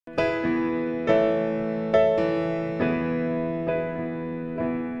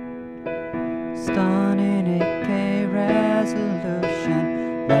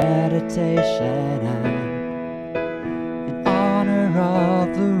meditation app in honor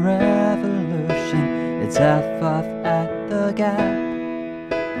of the revolution. It's half off at the Gap.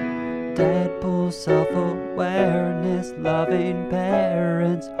 Deadpool, self-awareness, loving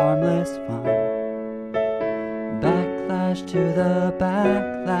parents, harmless fun. Backlash to the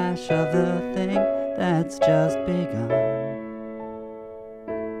backlash of the thing that's just begun.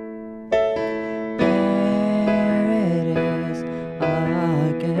 There it is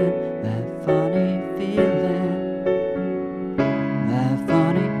again, that funny feeling, that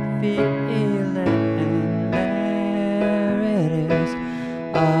funny feeling. There it is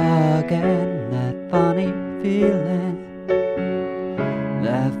again, that funny feeling,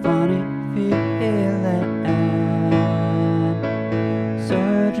 that funny feeling.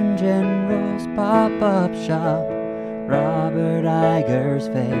 Surgeon General's pop-up shop, Robert Iger's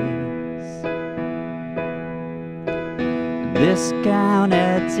face. Discount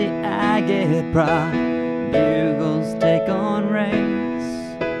Etsy agate prop, Bugles take on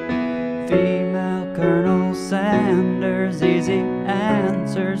race. Female Colonel Sanders, easy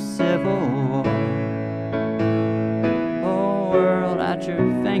answers, Civil War. Whole world at your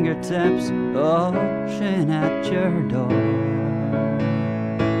fingertips, ocean at your door.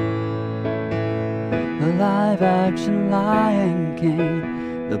 The live-action Lion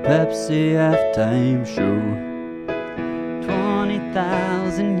King, the Pepsi F-Time show.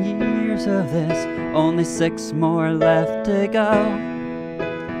 20,000 years of this, only 6 more left to go.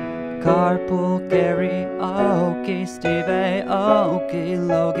 Carpool karaoke, Steve Aoki,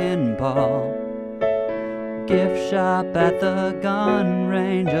 Logan Paul. Gift shop at the gun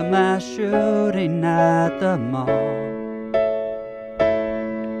range, a mass shooting at the mall.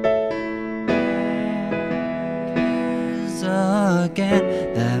 Again,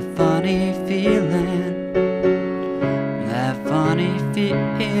 that funny feeling, that funny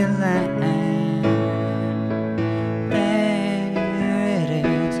feeling. There it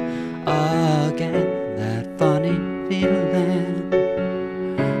is again, that funny feeling,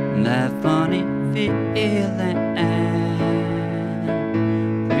 that funny feeling.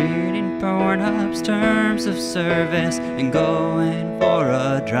 Reading Burnham's terms of service and going for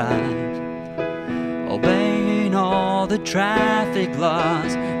a drive. Obeying all the traffic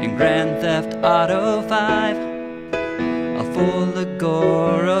laws in Grand Theft Auto 5. A full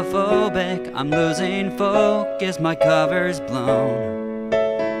agoraphobic, I'm losing focus, my cover's blown.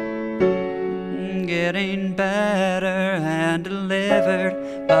 Getting better and delivered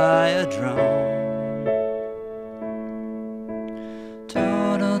by a drone.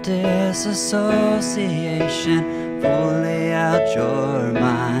 Total disassociation, fully out your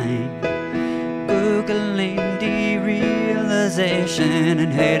mind. Googling derealization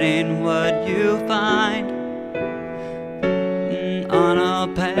and hating what you find. On a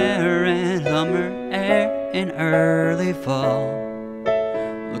parent summer air in early fall.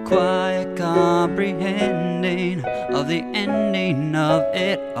 The quiet comprehending of the ending of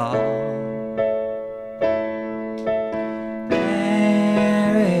it all.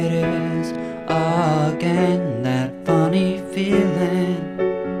 There it is again, that funny feeling,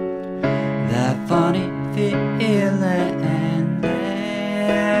 that funny feeling.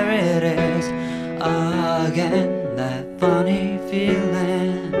 There it is again, that funny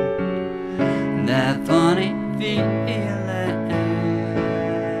feeling, that funny feeling.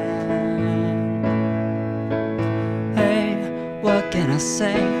 Hey, what can I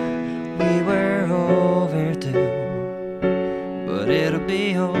say? We were overdue, but it'll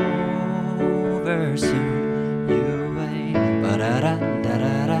be over soon. You wait,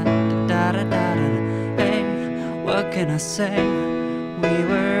 ba-da-da-da-da-da-da-da-da-da. Hey, what can I say? We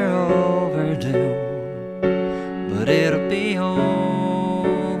were overdue, but it'll be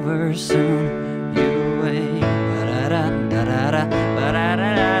over soon. You wait, ba-da-da-da-da-da,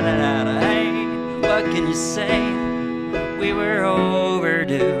 ba-da-da-da-da-da. Hey, what can you say? We were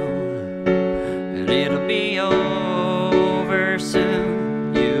overdue, and it'll be over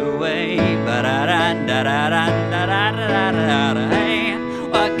soon. You wait, ba-da-da-da-da-da-da-da-da-da. Hey,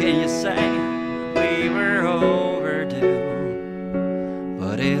 what can you say? We were overdue,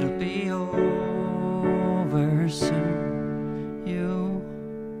 but it'll be